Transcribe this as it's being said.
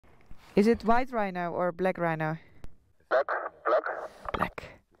Is it white rhino or black rhino? Black. Black.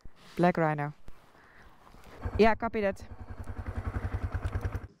 Black rhino. Yeah, copy that.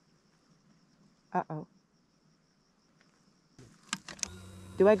 Uh-oh.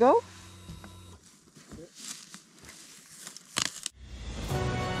 Do I go?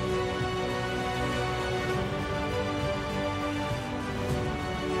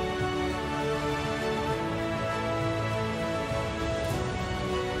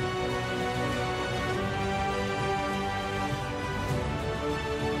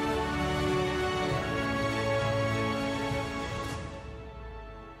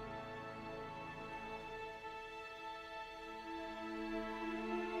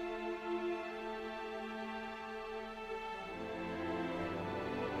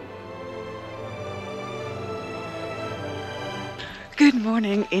 Good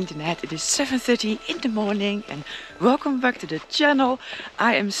morning internet, it is 7:30 in the morning and welcome back to the channel.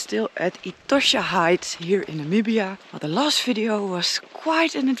 I am still at Etosha Heights here in Namibia. Well, the last video was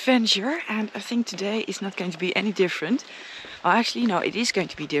quite an adventure and I think today is not going to be any different. Well, actually no, it is going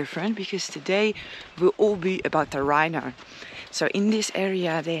to be different because today will all be about the rhino. So in this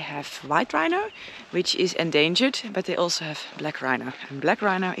area they have white rhino, which is endangered, but they also have black rhino. And black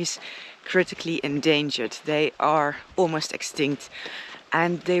rhino is critically endangered. They are almost extinct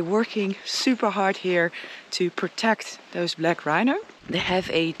and they're working super hard here to protect those black rhino. They have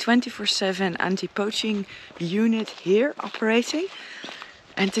a 24/7 anti-poaching unit here operating,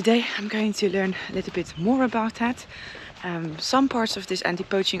 and today I'm going to learn a little bit more about that. Some parts of this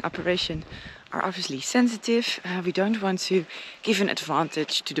anti-poaching operation are obviously sensitive. We don't want to give an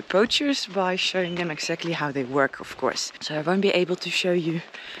advantage to the poachers by showing them exactly how they work, of course. So I won't be able to show you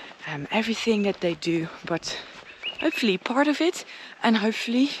everything that they do, but hopefully part of it, and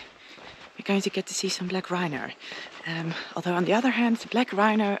hopefully we're going to get to see some black rhino. Although on the other hand, the black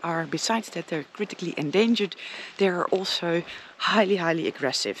rhino are, besides that they're critically endangered, they are also highly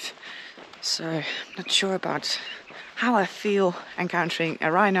aggressive. So I'm not sure about how I feel encountering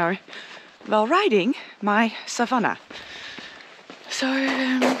a rhino while riding my savannah. So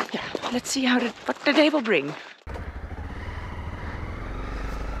yeah, let's see what the day will bring.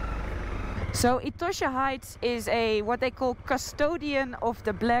 So Etosha Heights is what they call custodian of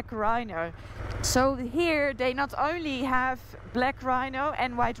the black rhino. So here they not only have black rhino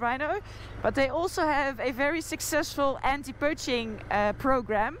and white rhino, but they also have a very successful anti-poaching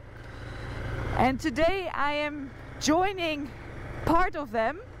program. And today I am joining part of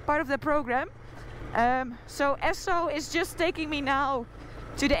the program. So Esso is just taking me now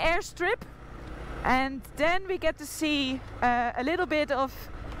to the airstrip, and then we get to see a little bit of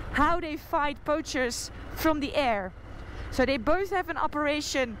how they fight poachers from the air. So they both have an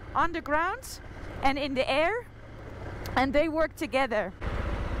operation underground and in the air, and they work together.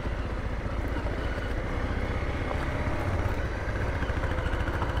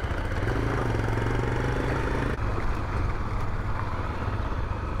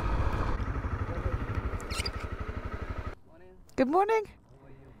 Good morning.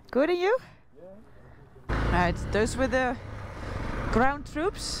 Good, and you? Yeah. Alright, those were the ground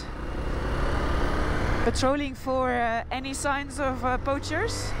troops patrolling for any signs of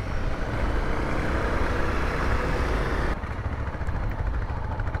poachers.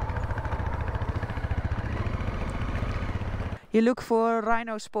 You look for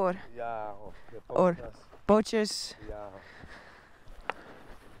rhino spoor? Yeah, or poachers? Yeah.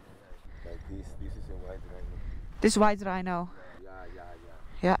 Like this is a white rhino. This white rhino? Yeah.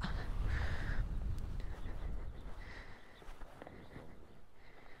 Yeah.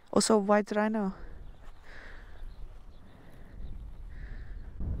 Also white rhino.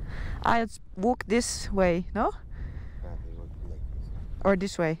 Let's walk this way, no? Yeah, they walk like this. Or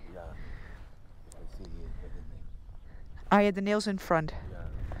this way? Yeah. I see here everything. I had the nails in front.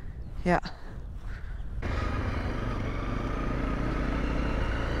 Yeah. Yeah.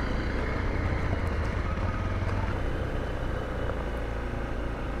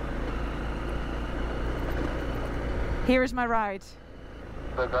 Here is my ride.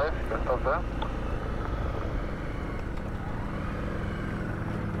 So guys, let's stop there.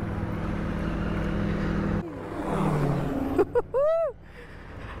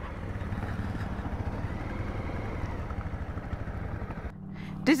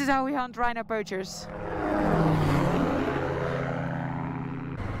 This is how we hunt rhino poachers.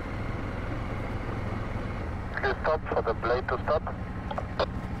 Okay, stop for the blade to stop.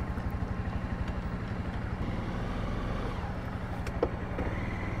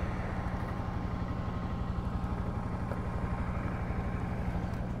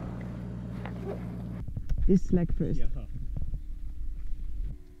 This leg first. Yeah.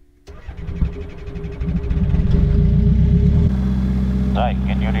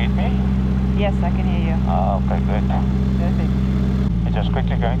 Can you read me? Yes, I can hear you. Oh, okay, good. Perfect. We're just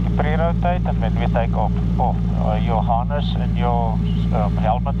quickly going to pre-rotate, and when we take off, your harness and your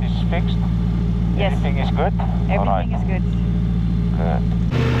helmet is fixed. Yes. Everything is good? Everything is good. Good.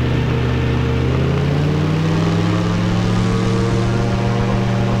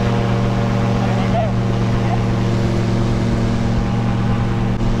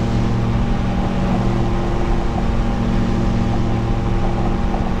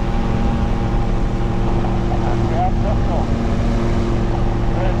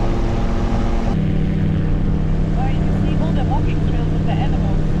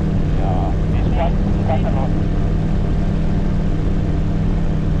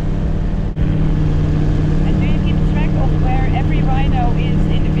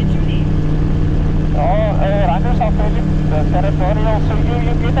 Territorial, so you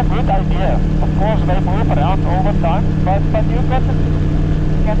get a good idea. Of course, they move around all the time, but you can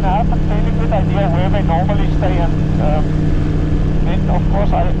have a fairly good idea where they normally stay, and then of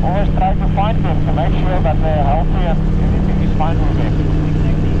course I always try to find them to make sure that they're healthy and everything is fine with them.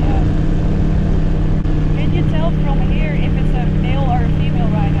 Exactly, yeah. Can you tell from here if it's a male or a female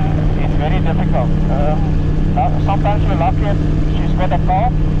rhino? It's very difficult. Sometimes we're lucky and she's got a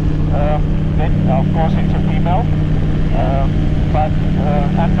calf, then of course it's a female.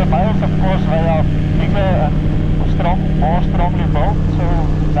 And the males, of course, they are bigger and more strongly built, so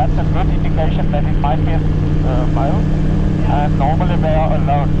that's a good indication that it might be a male. Yeah. And normally they are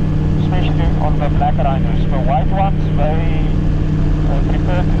alone, especially on the black rhinos. The white ones, they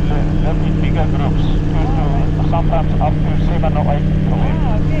prefer to live in bigger groups, sometimes up to 7 or 8 of them.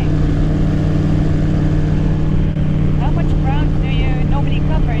 Ah, okay. How much ground do you normally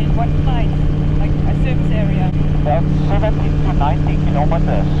cover in one flight, like a service area? About 70 to 90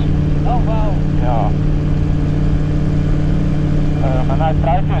 kilometers. Oh wow. Yeah. And I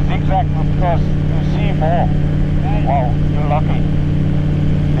try to zigzag because you see more. Right. Wow, you're lucky.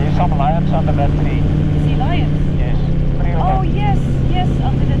 There's some lions under that tree. You see lions? Yes. 3 of them. Oh yes, yes,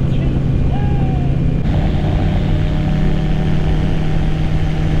 under that tree.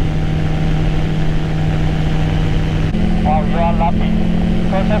 Wow, you are lucky.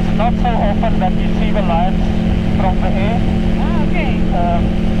 Because it's not so often that you see the lions from the air. Ah, okay.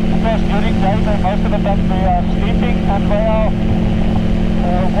 Because during daytime, most of the time they are sleeping, and they are,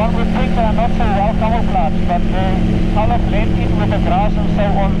 one would think they are not so well camouflaged, but they kind of blend in with the grass and so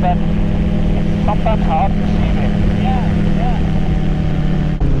on that it's sometimes hard to see them. Yeah, yeah.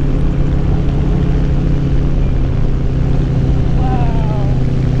 Wow.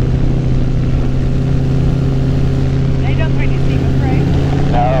 They don't really seem afraid.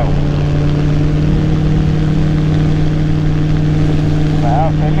 No. Well,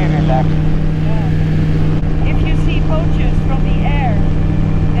 fairly relaxed. Yeah. If you see poachers from the air,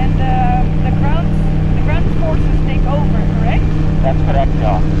 then the ground forces take over, correct? That's correct,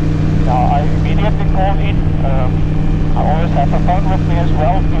 yeah. Now I immediately call in. I always have a phone with me as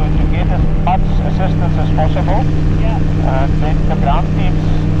well to get as much assistance as possible. Yeah. And then the ground teams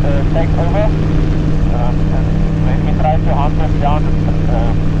take over, and then we try to hunt them down to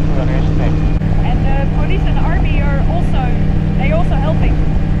arrest them. And the police and army are also helping.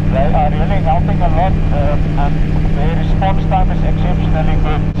 They are really helping a lot, and their response time is exceptionally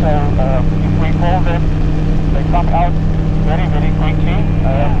good. So if we call them, they come out very, very quickly,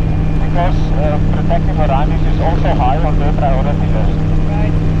 because protecting the rhinos is also high on their priority list.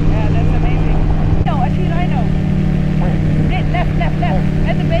 Right, yeah, that's amazing. No, I see rhino. Wait. Left,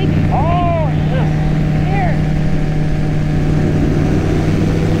 and the baby. Oh, yes. Here.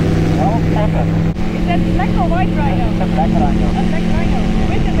 Well spotted. Is that black or white rhino? It's a black rhino. A black rhino,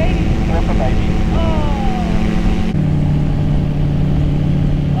 with the baby. With the baby.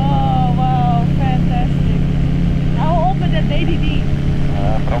 Oh, wow, fantastic. How old would that baby be?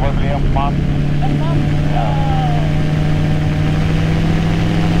 Probably a month. A month? Yeah.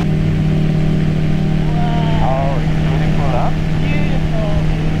 Wow. Oh, it's beautiful, huh? Beautiful,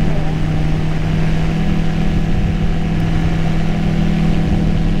 beautiful.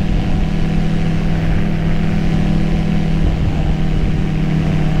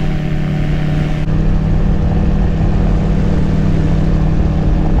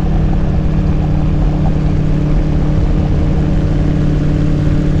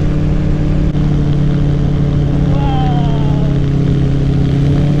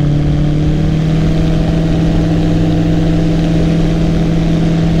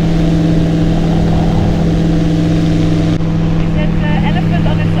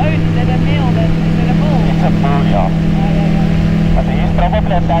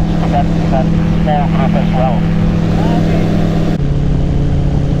 Attached to that small group as well. Okay.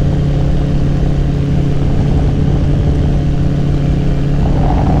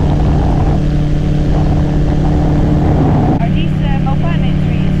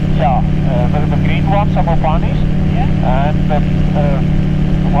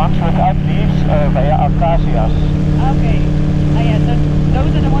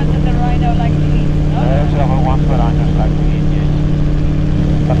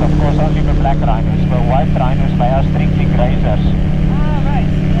 but of course only the black rhinos. The white rhinos, they are strictly grazers. Ah, right.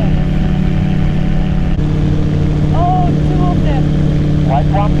 Yeah. Oh, two of them.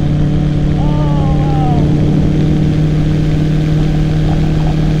 White one? Oh, wow.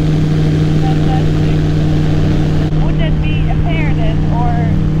 Fantastic. Would that be a pair then, or?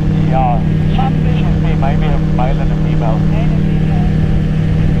 Yeah, should be maybe a male and a female. Male and female.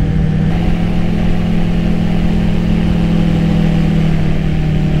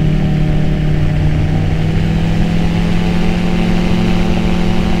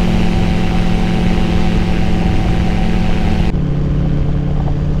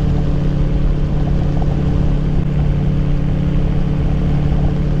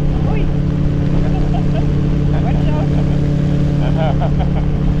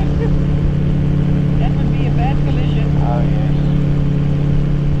 That would be a bad collision. Oh yes.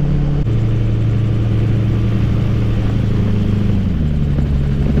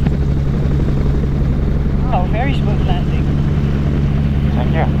 Oh, very smooth landing.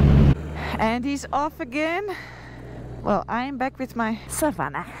 Thank you. And he's off again. Well, I'm back with my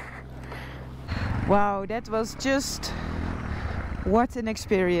Savannah. Wow, that was just... what an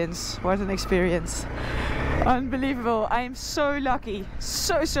experience. What an experience. Unbelievable. I am so lucky.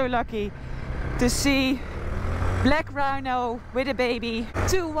 So lucky to see black rhino with a baby,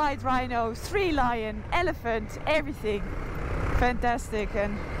 2 white rhino, 3 lion, elephant, everything. Fantastic.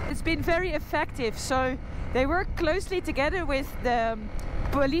 And it's been very effective. So they work closely together with the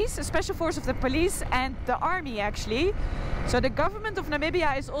police, a special force of the police and the army actually. So the government of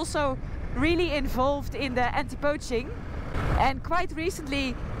Namibia is also really involved in the anti-poaching. And quite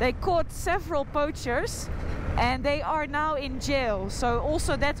recently they caught several poachers and they are now in jail. So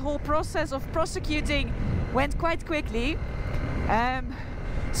also that whole process of prosecuting went quite quickly.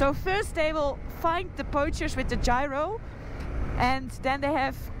 So first they will find the poachers with the gyro, and then they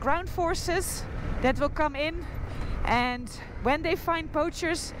have ground forces that will come in, and when they find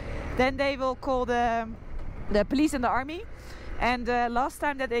poachers then they will call the police and the army. And last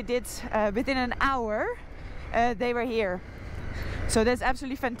time that they did, within an hour they were here. So that's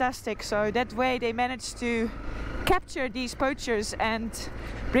absolutely fantastic. So that way they managed to capture these poachers and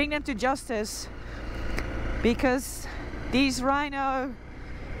bring them to justice, because these rhino,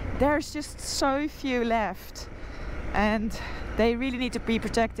 there's just so few left and they really need to be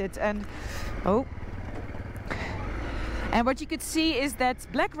protected. And and what you could see is that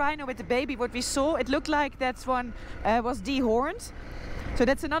black rhino with the baby, what we saw, it looked like that one was dehorned. So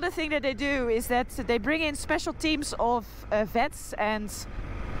that's another thing that they do, is that they bring in special teams of vets and,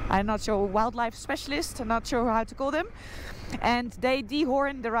 I'm not sure, wildlife specialists, I'm not sure how to call them, and they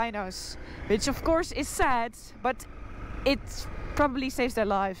dehorn the rhinos, which of course is sad, but it probably saves their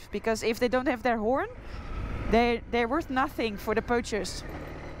life, because if they don't have their horn, they're worth nothing for the poachers.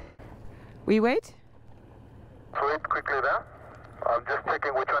 We wait? Wait quickly there. I'm just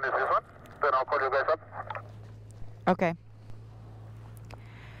checking which one is this one, then I'll call you guys up. Okay.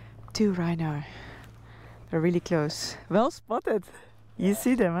 2 rhino. They're really close. Well spotted. You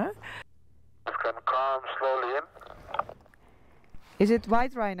see them, huh? Just can come slowly in. Is it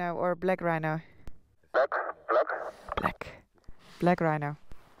white rhino or black rhino? Black rhino.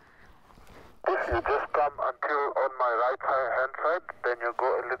 If you just come until on my right hand side, then you go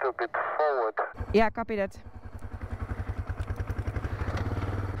a little bit forward. Yeah, copy that.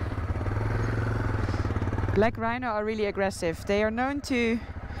 Black rhino are really aggressive. They are known to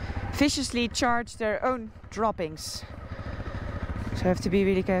viciously charge their own droppings. So I have to be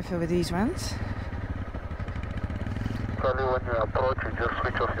really careful with these ones. Probably when you approach, you just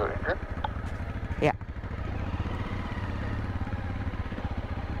switch off your engine. Yeah.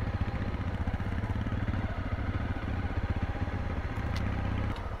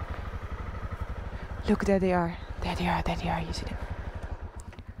 Look, there they are. There they are, there they are. You see them?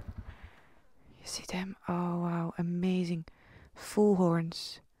 You see them? Oh wow, amazing. Full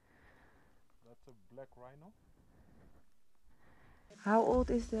horns. That's a black rhino. How old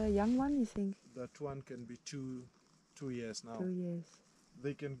is the young one, you think? That one can be two years now. 2 years.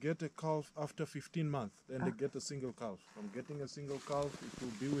 They can get a calf after 15 months. Then they get a single calf. From getting a single calf, it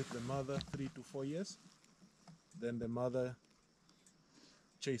will be with the mother 3 to 4 years. Then the mother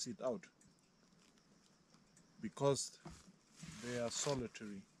chase it out, because they are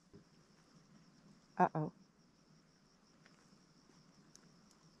solitary. Uh-oh.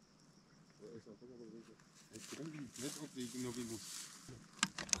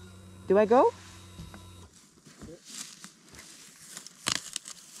 Do I go?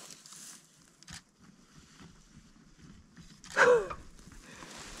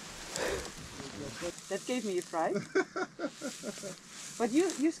 That gave me a fright. But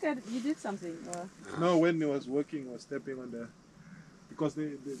you scared you did something? Or? No, when he was working, was stepping on the, because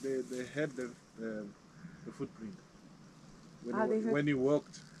they had the footprint. When he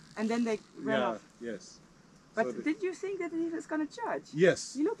walked. And then they ran off. Yes. But so did you think that he was gonna charge?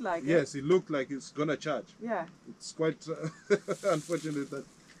 Yes. He looked like it. Yes, it looked like it's gonna charge. Yeah. It's quite unfortunate that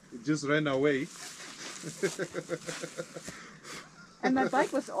it just ran away. And my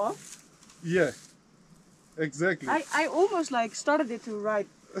bike was off. Yeah. Exactly. I almost like started it to right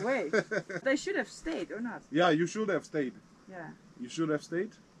away. They should have stayed or not. Yeah, you should have stayed. Yeah. You should have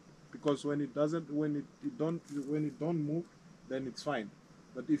stayed, because when it don't move, then it's fine.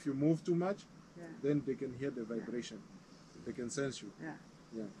 But if you move too much, then they can hear the vibration. They can sense you. Yeah.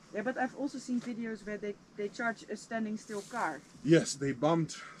 Yeah. Yeah, but I've also seen videos where they charge a standing still car. Yes, they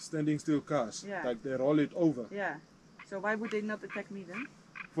bumped standing still cars. Yeah. Like they roll it over. Yeah. So why would they not attack me then?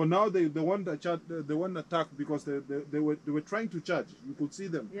 For now, the one attacked because they were trying to charge. You could see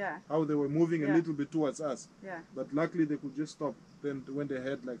them. Yeah. How they were moving a little bit towards us. Yeah. But luckily they could just stop. Then when they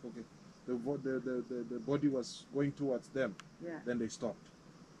had like, okay, the body was going towards them. Yeah. Then they stopped.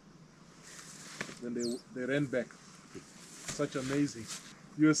 Then they ran back. Such amazing.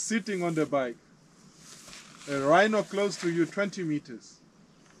 You're sitting on the bike. A rhino close to you, 20 meters.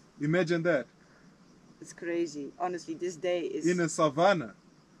 Imagine that. It's crazy. Honestly, this day is... In a savannah.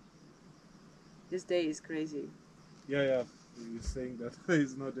 This day is crazy. Yeah. You're saying that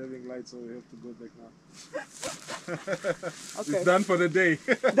he's not having light, so we have to go back now. Okay. It's done for the day.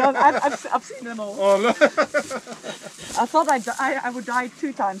 Done. I've seen them all. Oh, look. I thought I would die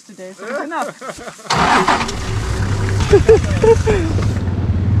 2 times today, so it's enough.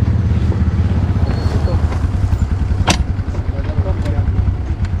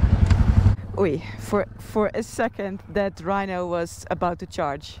 Oei, for a second that rhino was about to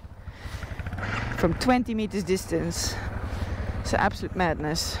charge. From 20 meters distance. It's absolute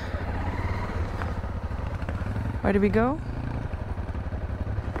madness. Where do we go?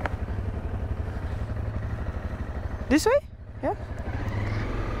 This way? Yeah.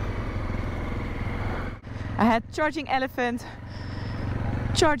 I had charging elephant,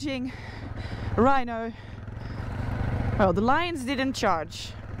 charging rhino. Well, the lions didn't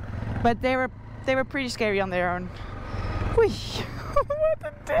charge, but they were pretty scary on their own. Whee! What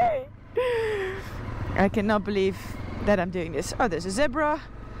a day! I cannot believe that I'm doing this. Oh, there's a zebra.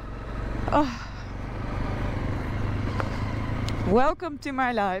 Oh. Welcome to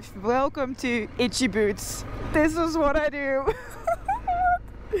my life. Welcome to Itchy Boots. This is what I do.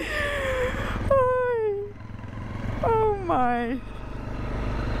 Oh my.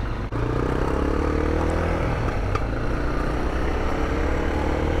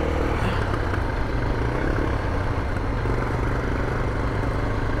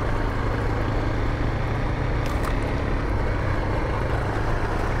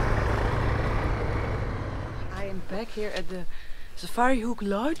 Back here at the Safari Hook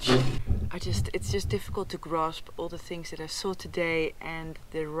Lodge. It's just difficult to grasp all the things that I saw today, and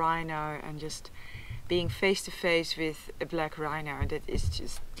the rhino, and just being face to face with a black rhino. That is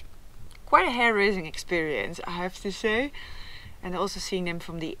just quite a hair-raising experience, I have to say. And also seeing them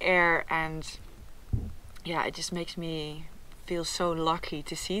from the air, and yeah, it just makes me feel so lucky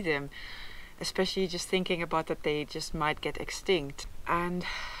to see them, especially just thinking about that they just might get extinct. And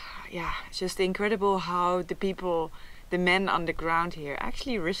yeah, it's just incredible how the people, the men on the ground here,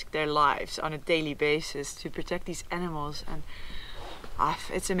 actually risk their lives on a daily basis to protect these animals. And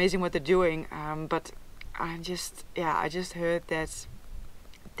it's amazing what they're doing. But I just heard that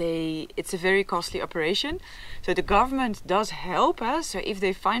it's a very costly operation. So the government does help us. So if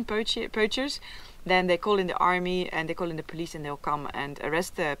they find poachers, then they call in the army and they call in the police, and they'll come and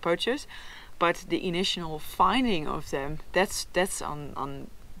arrest the poachers. But the initial finding of them, that's on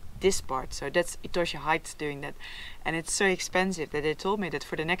this part. So that's Etosha Heights doing that, and it's so expensive that they told me that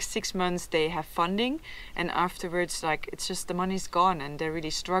for the next 6 months they have funding, and afterwards, like, it's just the money's gone and they're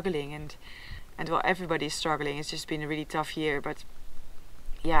really struggling, and well, everybody's struggling. It's just been a really tough year. But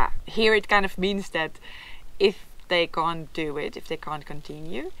yeah, here it kind of means that if they can't do it, if they can't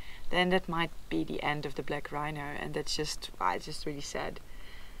continue, then that might be the end of the black rhino, and that's just, it's just really sad.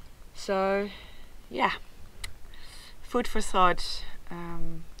 So yeah, food for thought.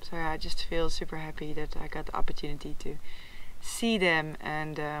 So yeah, I just feel super happy that I got the opportunity to see them,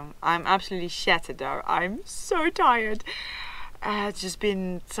 and I'm absolutely shattered though. I'm so tired. It's just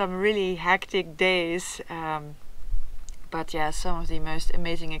been some really hectic days, but yeah, some of the most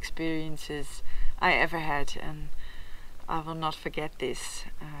amazing experiences I ever had, and I will not forget this.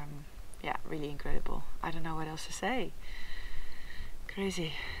 Yeah, really incredible. I don't know what else to say.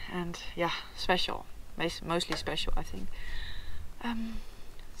 Crazy, and yeah, special. Mostly special, I think.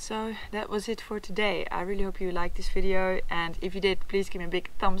 So that was it for today. I really hope you liked this video, and if you did, please give me a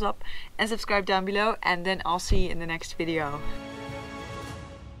big thumbs up and subscribe down below, and then I'll see you in the next video.